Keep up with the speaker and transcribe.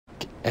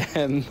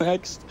And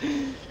next,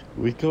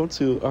 we go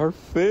to our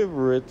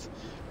favorite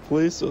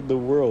place in the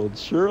world.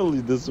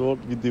 Surely this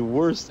won't be the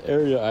worst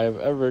area I have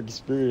ever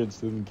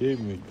experienced in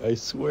gaming, I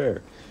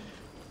swear.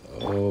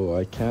 Oh,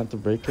 I can't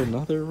break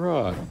another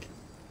rock.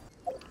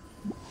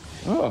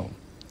 Oh,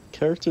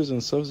 characters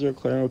in Sub-Zero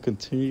Clan will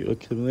continue to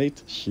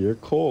accumulate sheer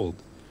cold.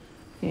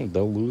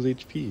 They'll lose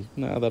HP.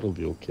 Nah, that'll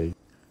be okay.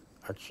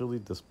 Actually,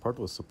 this part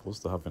was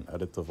supposed to have an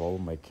edit of all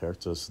of my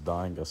characters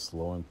dying a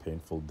slow and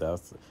painful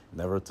death,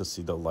 never to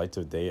see the light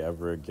of day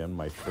ever again,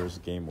 my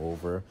first game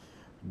over,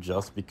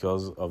 just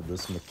because of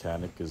this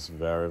mechanic is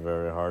very,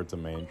 very hard to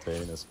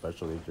maintain,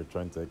 especially if you're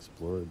trying to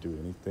explore or do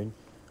anything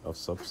of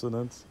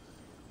substance.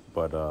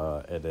 But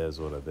it is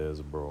what it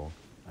is, bro.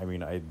 I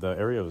mean, the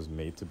area was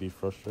made to be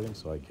frustrating,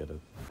 so I get it.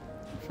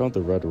 I found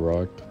the red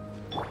rock.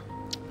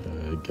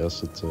 I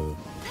guess it's a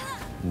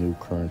new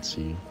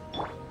currency.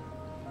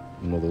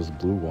 You know those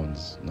blue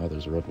ones. Now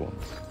there's red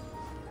ones.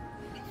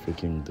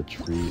 Freaking the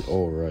tree.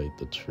 Oh, right,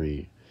 the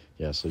tree.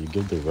 Yeah, so you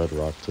give the red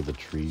rock to the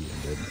tree,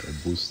 and then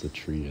it boosts the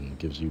tree and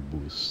gives you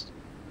boost.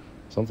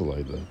 Something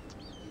like that.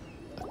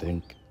 I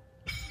think.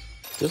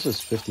 This is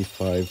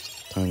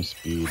 55 times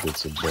speed.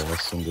 It's a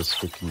boss in this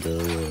freaking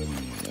area, and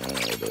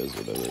it is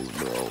what it is,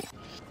 bro.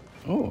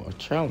 Oh, a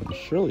challenge.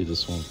 Surely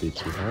this won't be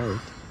too hard.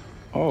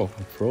 Oh,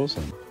 I'm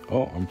frozen.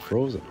 Oh, I'm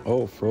frozen.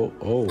 Oh,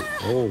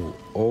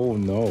 oh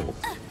no.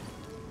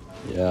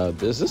 Yeah,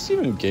 is this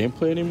even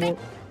gameplay anymore?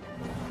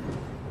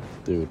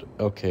 Dude,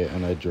 okay,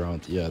 and I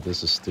drowned. Yeah,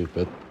 this is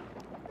stupid.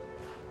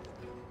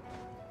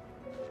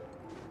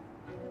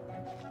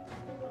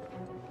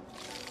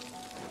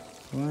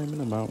 I'm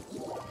in a mountain.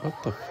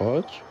 What the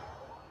fudge?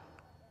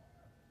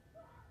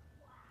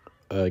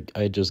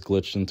 I just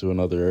glitched into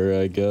another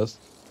area, I guess.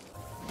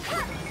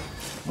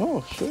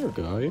 Oh, sure,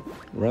 guy.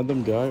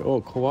 Random guy.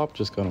 Oh, co-op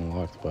just got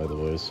unlocked, by the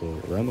way, so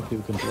random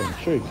people can join.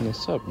 Sure, you can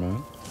accept,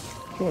 man.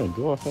 Join,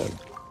 go ahead.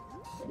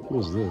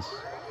 Who's this?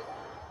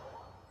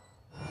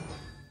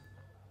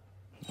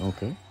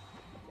 Okay.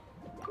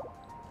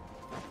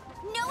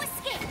 No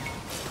escape.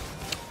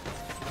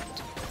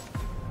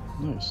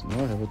 Nice,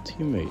 now I have a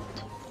teammate.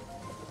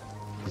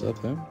 Is that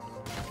him?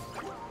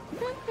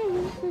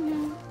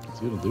 Is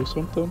he gonna do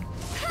something?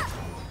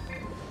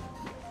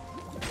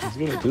 He's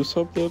gonna do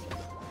something?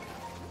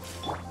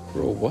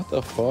 Bro, what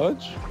the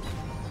fudge?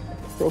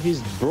 Bro,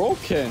 he's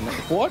broken.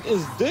 What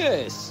is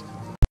this?